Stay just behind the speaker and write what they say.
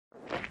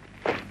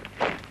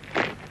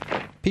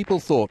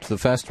People thought the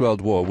First World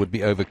War would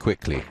be over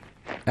quickly.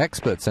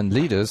 Experts and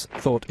leaders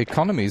thought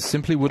economies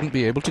simply wouldn't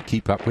be able to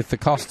keep up with the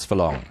costs for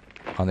long.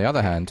 On the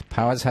other hand,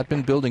 powers had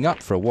been building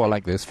up for a war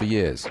like this for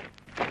years.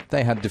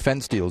 They had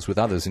defense deals with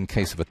others in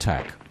case of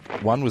attack.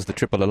 One was the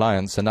Triple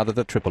Alliance, another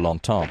the Triple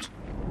Entente.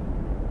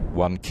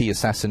 One key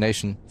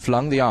assassination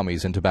flung the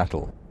armies into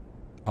battle.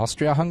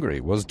 Austria-Hungary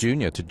was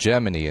junior to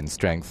Germany in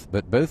strength,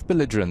 but both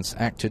belligerents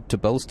acted to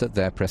bolster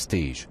their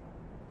prestige.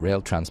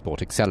 Rail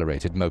transport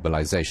accelerated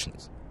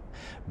mobilisations.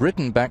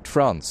 Britain backed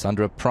France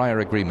under a prior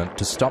agreement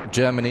to stop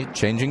Germany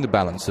changing the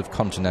balance of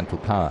continental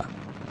power.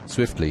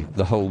 Swiftly,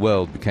 the whole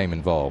world became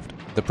involved.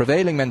 The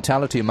prevailing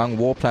mentality among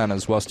war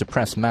planners was to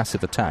press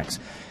massive attacks,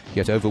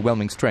 yet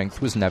overwhelming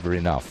strength was never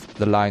enough.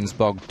 The lines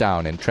bogged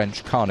down in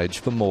trench carnage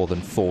for more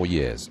than 4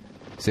 years.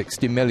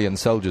 60 million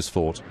soldiers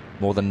fought,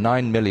 more than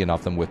 9 million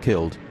of them were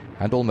killed,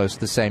 and almost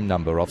the same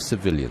number of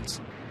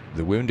civilians.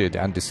 The wounded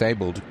and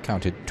disabled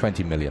counted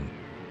 20 million.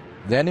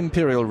 Then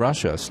Imperial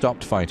Russia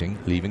stopped fighting,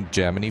 leaving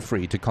Germany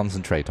free to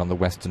concentrate on the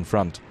Western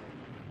Front.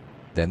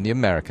 Then the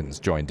Americans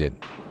joined in.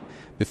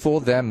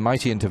 Before their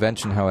mighty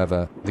intervention,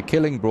 however, the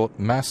killing brought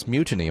mass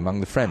mutiny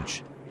among the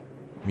French.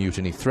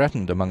 Mutiny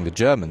threatened among the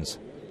Germans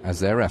as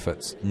their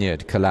efforts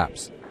neared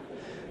collapse.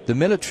 The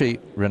military,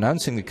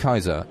 renouncing the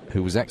Kaiser,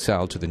 who was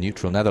exiled to the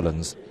neutral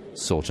Netherlands,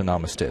 sought an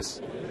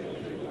armistice.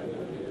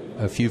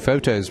 A few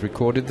photos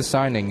recorded the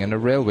signing in a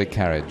railway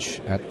carriage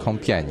at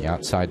Compiègne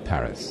outside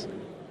Paris.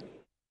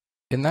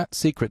 In that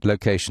secret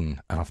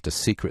location, after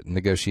secret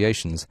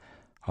negotiations,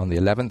 on the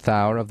 11th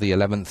hour of the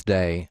 11th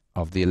day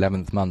of the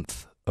 11th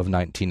month of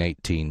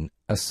 1918,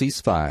 a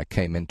ceasefire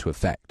came into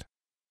effect.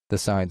 The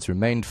sides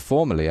remained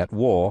formally at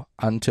war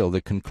until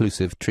the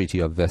conclusive Treaty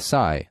of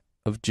Versailles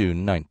of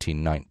June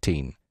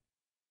 1919.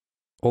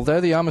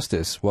 Although the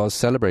armistice was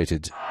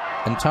celebrated,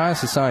 entire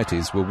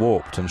societies were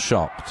warped and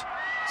shocked.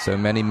 So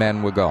many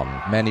men were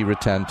gone, many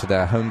returned to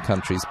their home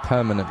countries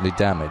permanently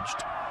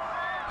damaged.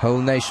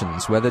 Whole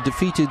nations, whether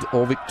defeated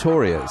or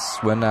victorious,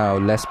 were now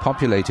less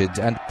populated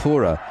and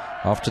poorer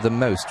after the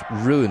most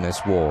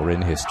ruinous war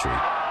in history.